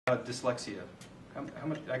Dyslexia. How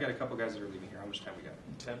much? I got a couple guys that are leaving here. How much time we got?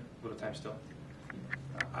 10. A little time still.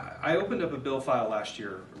 I opened up a bill file last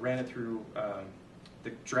year, ran it through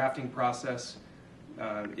the drafting process.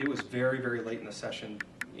 It was very, very late in the session,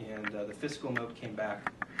 and the fiscal note came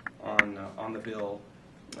back on the bill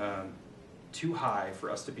too high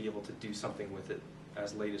for us to be able to do something with it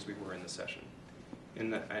as late as we were in the session.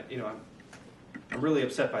 And I'm really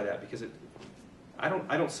upset by that because I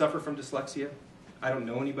don't suffer from dyslexia. I don't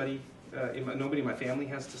know anybody. Nobody in my family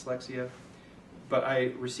has dyslexia, but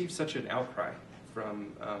I received such an outcry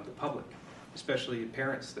from the public, especially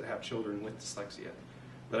parents that have children with dyslexia,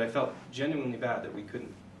 that I felt genuinely bad that we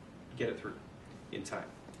couldn't get it through in time.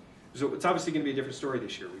 So it's obviously going to be a different story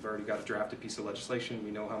this year. We've already got a drafted piece of legislation.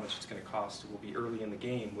 We know how much it's going to cost. We'll be early in the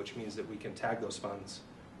game, which means that we can tag those funds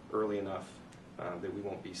early enough that we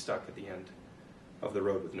won't be stuck at the end of the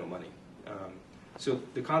road with no money. So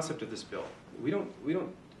the concept of this bill, we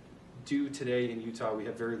don't do today in Utah, we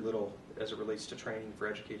have very little as it relates to training for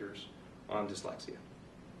educators on dyslexia.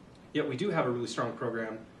 Yet we do have a really strong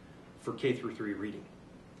program for K through 3 reading.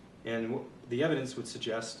 And the evidence would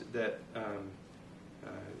suggest that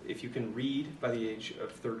if you can read by the age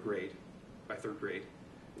of third grade,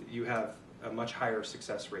 you have a much higher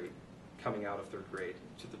success rate coming out of third grade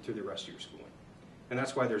to the rest of your schooling. And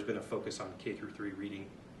that's why there's been a focus on K through 3 reading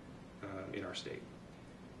in our state.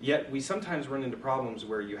 Yet we sometimes run into problems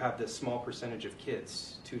where you have this small percentage of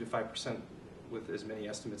kids, 2 to 5% with as many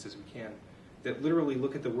estimates as we can, that literally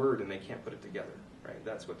look at the word and they can't put it together, right?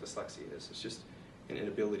 That's what dyslexia is. It's just an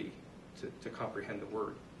inability to comprehend the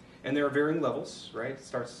word. And there are varying levels, right? It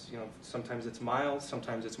starts, sometimes it's mild,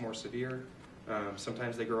 sometimes it's more severe,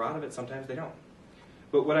 sometimes they grow out of it, sometimes they don't.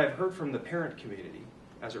 But what I've heard from the parent community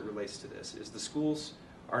as it relates to this is the schools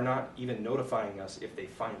are not even notifying us if they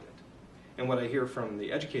find it. And what I hear from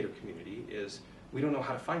the educator community is we don't know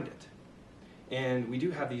how to find it. And we do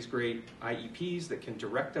have these great IEPs that can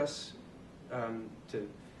direct us to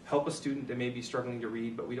help a student that may be struggling to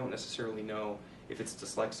read, but we don't necessarily know if it's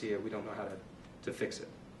dyslexia. We don't know how to fix it.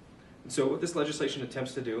 And so what this legislation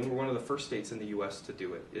attempts to do, and we're one of the first states in the U.S. to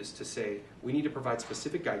do it, is to say we need to provide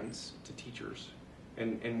specific guidance to teachers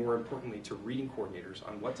and more importantly to reading coordinators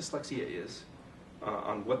on what dyslexia is,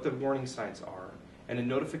 on what the warning signs are, and a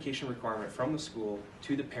notification requirement from the school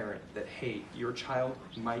to the parent that, hey, your child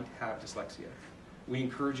might have dyslexia. We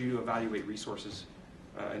encourage you to evaluate resources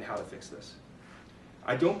and how to fix this.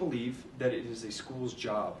 I don't believe that it is a school's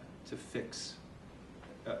job to fix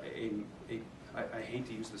I hate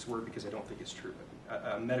to use this word because I don't think it's true,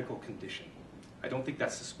 a medical condition. I don't think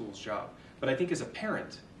that's the school's job. But I think as a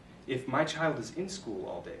parent, if my child is in school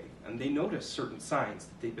all day and they notice certain signs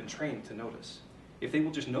that they've been trained to notice, if they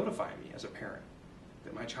will just notify me as a parent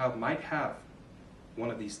that my child might have one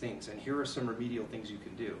of these things, and here are some remedial things you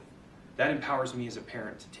can do, that empowers me as a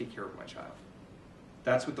parent to take care of my child.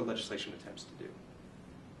 That's what the legislation attempts to do.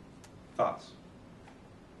 Thoughts?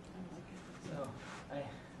 So,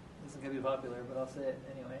 this is going to be popular, but I'll say it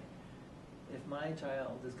anyway. If my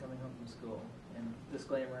child is coming home from school, and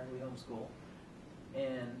disclaimer, we homeschool,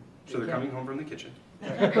 and so they're coming home from the kitchen.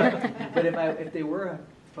 But if they were in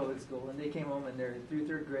public school and they came home and they're through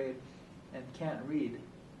third grade and can't read,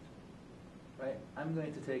 right? I'm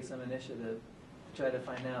going to take some initiative to try to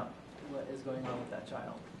find out what is going on with that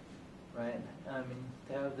child, right? I mean,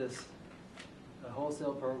 to have a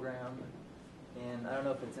wholesale program, and I don't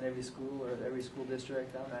know if it's in every school or every school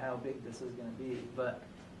district. I don't know how big this is going to be, but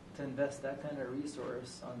to invest that kind of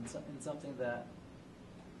resource in something that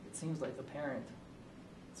it seems like the parent's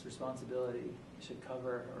responsibility should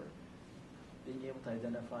cover, or being able to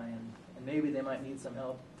identify, and maybe they might need some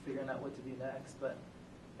help figuring out what to do next, but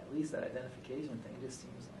at least that identification thing just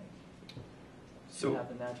seems like it should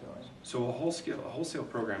happen naturally. So a wholesale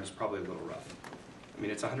program is probably a little rough. I mean,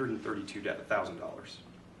 it's $132,000.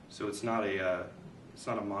 So it's not a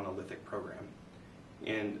monolithic program,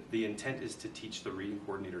 and the intent is to teach the reading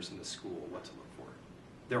coordinators in the school what to look for.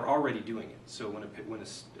 They're already doing it. So when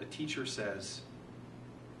a teacher says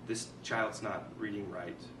this child's not reading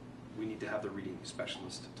right, we need to have the reading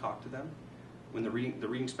specialist talk to them. When the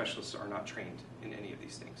reading specialists are not trained in any of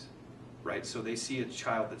these things, right? So they see a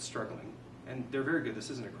child that's struggling, and they're very good. This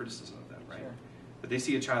isn't a criticism of them, right? Sure. But they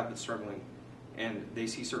see a child that's struggling, and they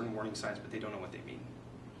see certain warning signs, but they don't know what they mean.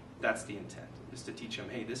 That's the intent, is to teach them,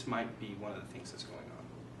 hey, this might be one of the things that's going on.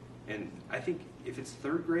 And I think if it's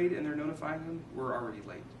third grade and they're notifying them, we're already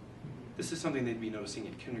late. This is something they'd be noticing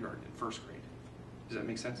in kindergarten and first grade. Does that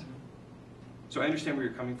make sense? So I understand where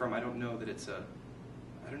you're coming from. I don't know that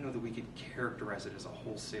I don't know that we could characterize it as a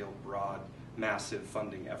wholesale, broad, massive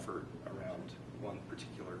funding effort around one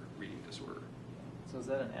particular reading disorder. So is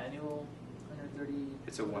that an annual 130?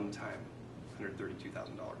 It's a one-time $132,000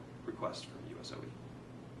 request from USOE.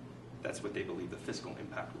 That's what they believe the fiscal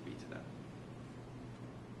impact will be to them.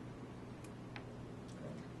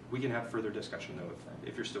 We can have further discussion though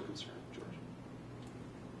if you're still concerned, George.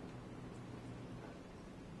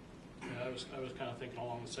 Yeah, I was kind of thinking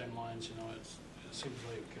along the same lines. You know, it seems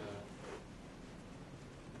like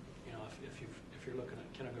you know, if you're looking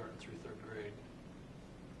at kindergarten through third grade,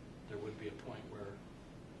 there would be a point where,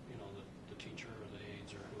 you know, the teacher or the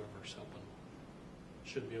aides or whoever's helping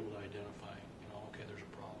should be able to identify, you know, okay, there's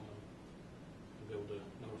a problem, and be able to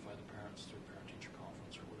notify the parents through parent-teacher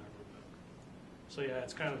conference or whatever. But so yeah,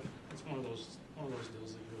 it's one of those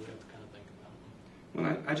deals that you really have to kind of think about. Well,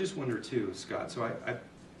 I just wonder too, Scott. So I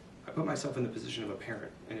put myself in the position of a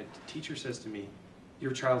parent, and a teacher says to me,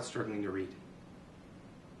 "Your child's struggling to read,"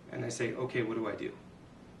 and I say, "Okay, what do I do?"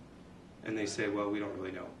 And they say, "Well, we don't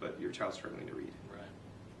really know, but your child's struggling to read." Right.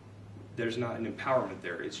 There's not an empowerment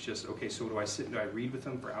there. It's just, okay, so do I read with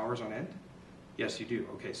them for hours on end? Yes, you do.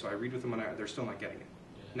 Okay, so I read with them on hour. They're still not getting it.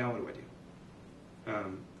 Yeah. Now what do I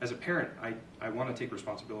do? As a parent, I want to take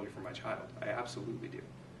responsibility for my child. I absolutely do.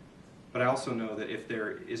 But I also know that if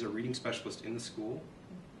there is a reading specialist in the school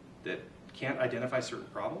that can't identify certain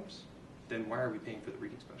problems, then why are we paying for the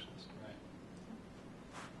reading specialist? Right.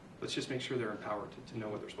 Let's just make sure they're empowered to know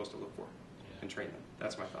what they're supposed to look for Yeah. and train them.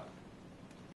 That's my thought.